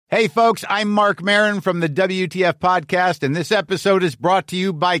Hey, folks, I'm Mark Maron from the WTF Podcast, and this episode is brought to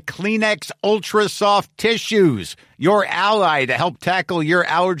you by Kleenex Ultra Soft Tissues, your ally to help tackle your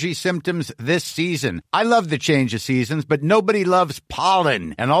allergy symptoms this season. I love the change of seasons, but nobody loves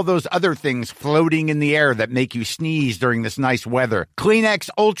pollen and all those other things floating in the air that make you sneeze during this nice weather. Kleenex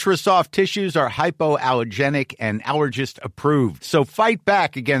Ultra Soft Tissues are hypoallergenic and allergist approved, so fight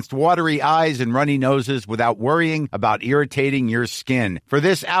back against watery eyes and runny noses without worrying about irritating your skin. For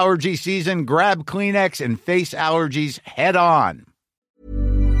this allergy season, grab Kleenex and face allergies head on.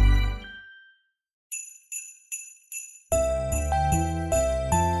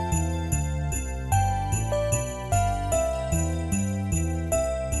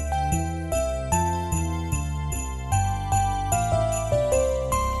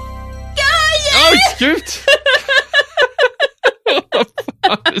 Oj, gud! Vad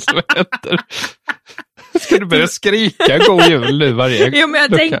fan är det som händer? Ska du börja skrika god jul nu varje Jo, men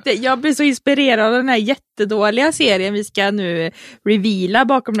jag tänkte, jag blir så inspirerad av den här jättedåliga serien vi ska nu reveala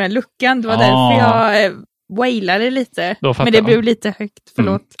bakom den här luckan. Det var därför jag wailade lite. Men det blev lite högt,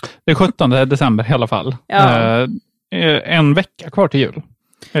 förlåt. Det är 17 december i alla fall. Ja. En vecka kvar till jul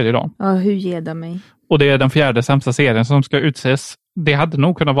är det idag. Ja, hur ger det mig? Och det är den 4:e sämsta serien som ska utses. Det hade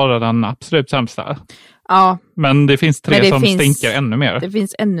nog kunnat vara den absolut sämsta. Ja. Men det finns tre som stinker ännu mer. Det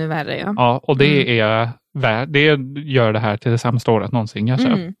finns ännu värre, ja. Ja, och det det gör det här till det sämsta året någonsin,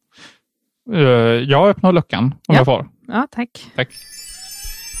 kanske. Jag öppnar luckan om jag får. Ja, tack. Tack.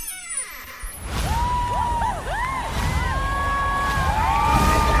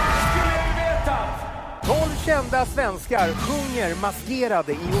 Kända svenskar sjunger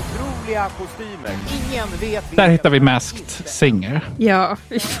maskerade i otroliga kostymer. Ingen vet. Där hittar vi Masked Singer. Ja.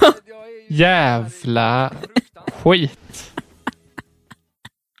 Jävla skit.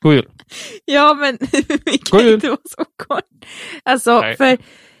 God jul. Ja, men vi kan inte vara så kort. Alltså, nej. För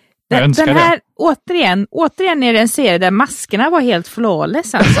den här, återigen är det en serie där maskerna var helt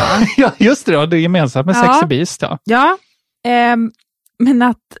flawless, alltså. Ja, just det. Det är gemensamt med Sexy Beast, ja. Ja, men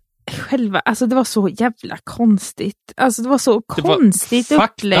att själva, alltså det var så jävla konstigt. Alltså det var så konstigt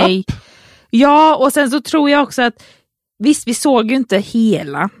upplägg. Ja, och sen så tror jag också att visst, vi såg ju inte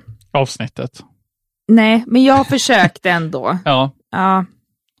hela avsnittet. Nej, men jag försökte ändå. Ja.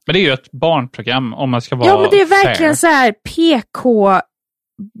 Men det är ju ett barnprogram om man ska vara. Ja, men det är verkligen fair. Så här PK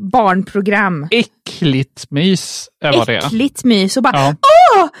barnprogram. Äckligt mys är vad det är. Äckligt mys och bara,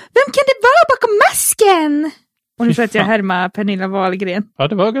 vem kan det vara bakom masken? Och nu för att jag härmar Pernilla Wahlgren. Ja,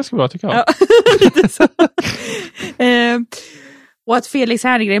 det var ganska bra tycker jag. Ja. Och att Felix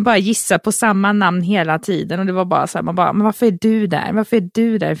Herngren bara gissar på samma namn hela tiden. Och det var bara så här, man bara, men varför är du där? Varför är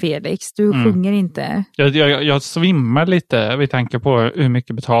du där, Felix? Du sjunger inte. Jag svimmar lite vid tanke på hur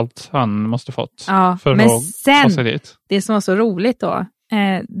mycket betalt han måste fått. Ja, för men att sen, ta sig dit. Det som var så roligt då,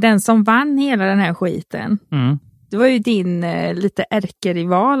 den som vann hela den här skiten, det var ju din lite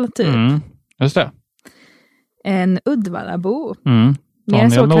ärkerival typ. Just det. En Uddevallabo.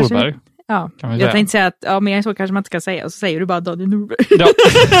 Daniel Norberg. Ja, jag tänkte säga att mer än så kanske man inte ska säga. Och så säger du bara Daniel Norberg.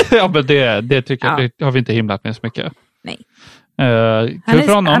 Ja, men det tycker jag, det har vi inte himlat med så mycket. Nej. Kul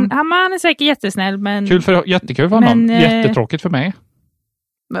för honom. Han är säkert jättesnäll. Men, jättekul för honom. Jättetråkigt för mig.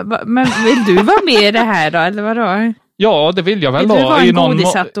 Men vill du vara med i det här då? Eller vadå? Ja, det vill jag väl då.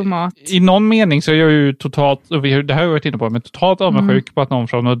 I någon mening så är jag ju totalt, det här har jag varit inne på, men totalt avundsjuk på att någon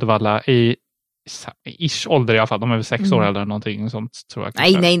från Uddevalla i ish ålder i alla fall, de är väl 6 år eller någonting sånt tror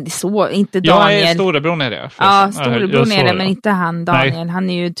jag. Nej, så inte Daniel. Ja, storebror är det. Ja, storebror är det, men inte han Daniel. Nej. Han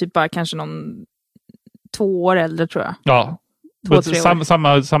är ju typ bara kanske 2 år äldre tror jag. Ja. 2-3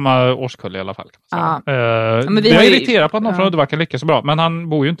 år. Samma årskull i alla fall. Ja. Men jag är irriterad på att någon från Uddevalla kan lyckas så bra, men han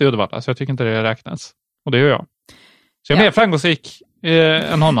bor ju inte i Uddevalla så jag tycker inte det räknas. Och det gör jag. Så jag är mer framgångsrik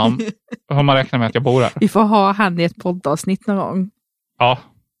än honom om man räknar med att jag bor här. Vi får ha han i ett poddavsnitt någon gång. Ja.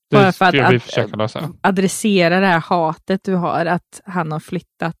 Bara för att adressera det här hatet du har att han har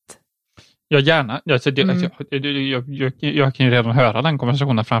flyttat. Ja, gärna. Jag kan ju redan höra den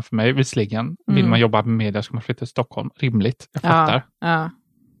konversationen framför mig. Visserligen vill man jobba med media ska man flytta till Stockholm. Rimligt, jag fattar.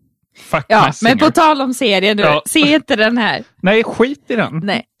 Ja, men på tal om serien nu. Se inte den här. Nej, skit i den.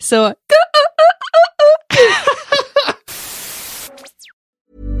 Nej, så...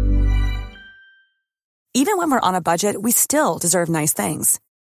 Even when we're on a budget, we still deserve nice things.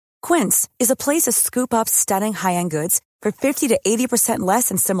 Quince is a place to scoop up stunning high-end goods for 50 to 80% less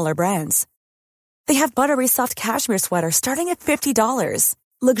than similar brands. They have buttery soft cashmere sweaters starting at $50,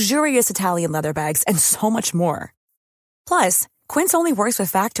 luxurious Italian leather bags, and so much more. Plus, Quince only works with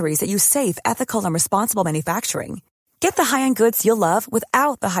factories that use safe, ethical, and responsible manufacturing. Get the high-end goods you'll love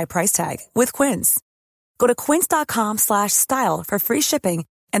without the high price tag with Quince. Go to quince.com/style for free shipping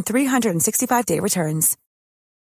and 365-day returns.